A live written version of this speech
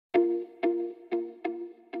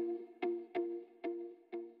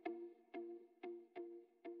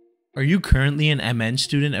Are you currently an MEng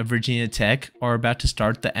student at Virginia Tech or about to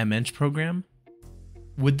start the MEng program?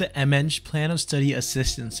 With the MEng Plan of Study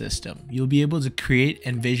Assistance System, you'll be able to create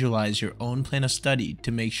and visualize your own plan of study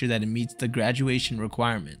to make sure that it meets the graduation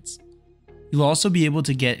requirements. You'll also be able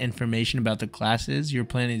to get information about the classes you're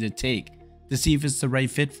planning to take to see if it's the right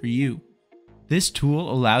fit for you. This tool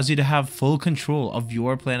allows you to have full control of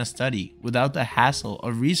your plan of study without the hassle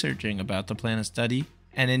of researching about the plan of study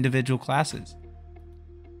and individual classes.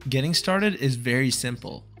 Getting started is very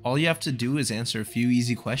simple. All you have to do is answer a few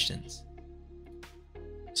easy questions.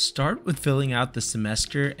 Start with filling out the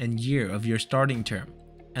semester and year of your starting term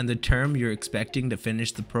and the term you're expecting to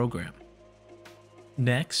finish the program.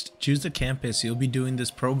 Next, choose the campus you'll be doing this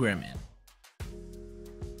program in.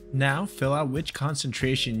 Now fill out which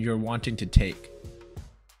concentration you're wanting to take.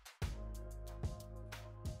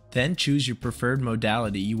 Then choose your preferred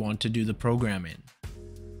modality you want to do the program in.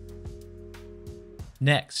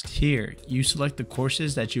 Next, here, you select the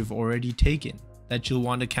courses that you've already taken that you'll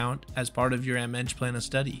want to count as part of your MEng plan of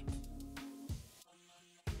study.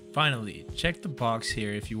 Finally, check the box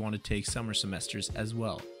here if you want to take summer semesters as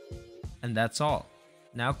well. And that's all.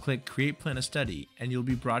 Now click Create Plan of Study and you'll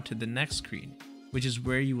be brought to the next screen, which is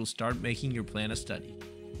where you will start making your plan of study.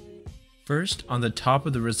 First, on the top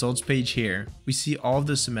of the results page here, we see all of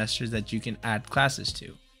the semesters that you can add classes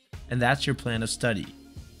to, and that's your plan of study.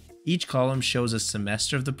 Each column shows a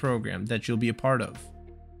semester of the program that you'll be a part of.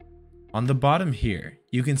 On the bottom here,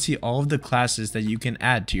 you can see all of the classes that you can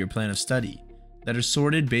add to your plan of study that are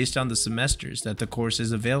sorted based on the semesters that the course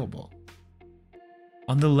is available.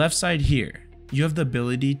 On the left side here, you have the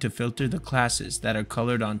ability to filter the classes that are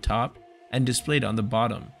colored on top and displayed on the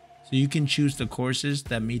bottom, so you can choose the courses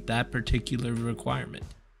that meet that particular requirement.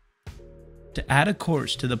 To add a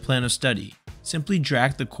course to the plan of study, simply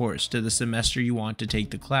drag the course to the semester you want to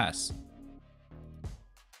take the class.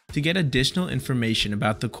 To get additional information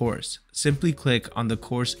about the course, simply click on the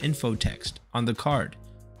course info text on the card,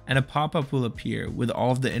 and a pop-up will appear with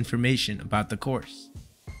all of the information about the course.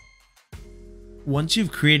 Once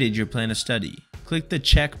you've created your plan of study, click the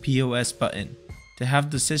Check POS button to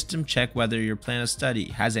have the system check whether your plan of study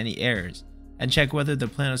has any errors and check whether the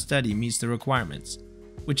plan of study meets the requirements,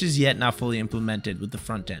 which is yet not fully implemented with the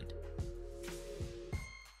front end.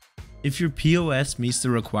 If your POS meets the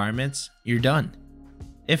requirements, you're done.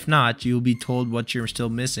 If not, you will be told what you're still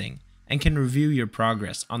missing and can review your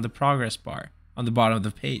progress on the progress bar on the bottom of the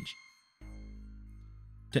page.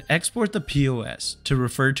 To export the POS to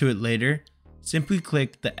refer to it later, simply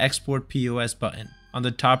click the Export POS button on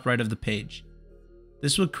the top right of the page.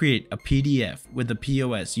 This will create a PDF with the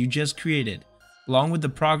POS you just created, along with the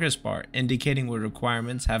progress bar indicating what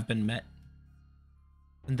requirements have been met.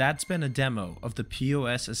 And that's been a demo of the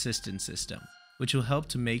POS assistance system, which will help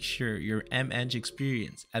to make sure your MEng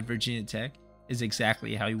experience at Virginia Tech is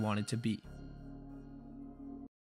exactly how you want it to be.